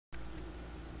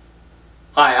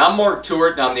Hi, I'm Mark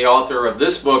Tewart and I'm the author of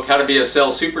this book, How to Be a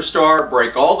Sales Superstar,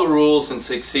 Break All the Rules and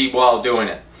Succeed While Doing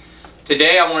It.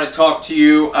 Today I want to talk to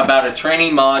you about a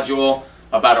training module,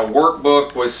 about a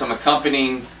workbook with some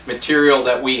accompanying material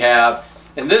that we have.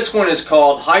 And this one is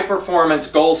called High Performance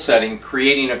Goal Setting,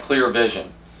 Creating a Clear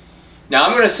Vision. Now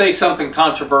I'm going to say something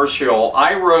controversial.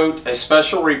 I wrote a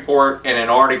special report and an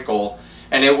article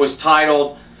and it was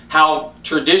titled How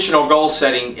Traditional Goal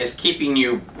Setting is Keeping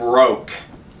You Broke.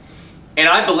 And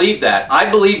I believe that.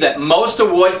 I believe that most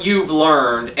of what you've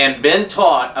learned and been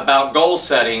taught about goal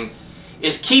setting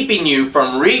is keeping you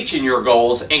from reaching your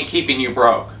goals and keeping you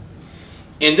broke.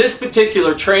 In this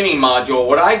particular training module,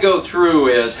 what I go through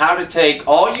is how to take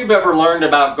all you've ever learned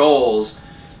about goals,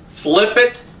 flip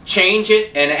it, change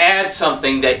it, and add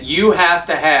something that you have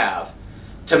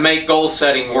to make goal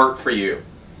setting work for you.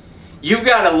 You've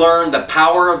got to learn the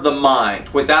power of the mind.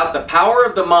 Without the power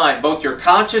of the mind, both your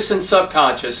conscious and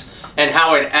subconscious, and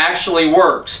how it actually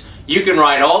works, you can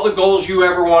write all the goals you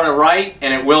ever want to write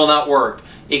and it will not work.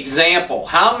 Example,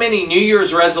 how many New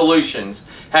Year's resolutions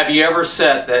have you ever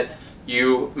set that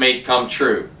you made come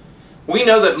true? We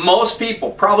know that most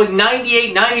people, probably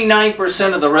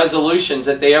 98-99% of the resolutions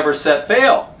that they ever set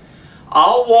fail.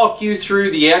 I'll walk you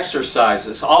through the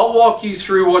exercises. I'll walk you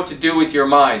through what to do with your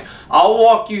mind. I'll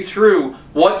walk you through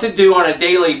what to do on a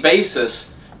daily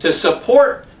basis to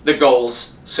support the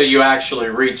goals so you actually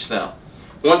reach them.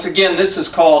 Once again, this is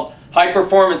called High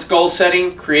Performance Goal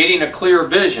Setting, Creating a Clear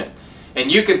Vision.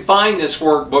 And you can find this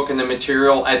workbook and the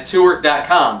material at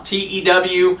Tewart.com,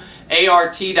 Tewart.com.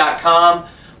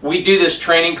 We do this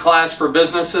training class for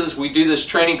businesses. We do this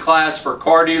training class for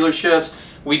car dealerships.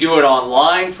 We do it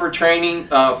online for training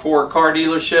for car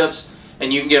dealerships.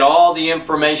 And you can get all the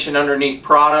information underneath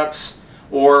products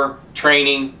or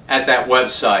training at that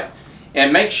website.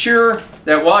 And make sure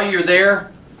that while you're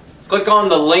there, click on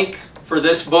the link for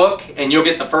this book and you'll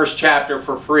get the first chapter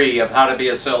for free of How to Be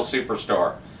a Sales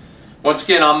Superstar. Once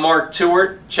again, I'm Mark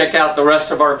Tewart. Check out the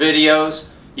rest of our videos.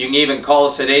 You can even call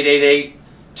us at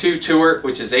 888-2-TEWART,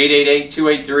 which is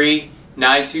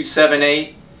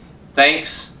 888-283-9278.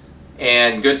 Thanks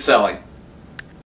and good selling.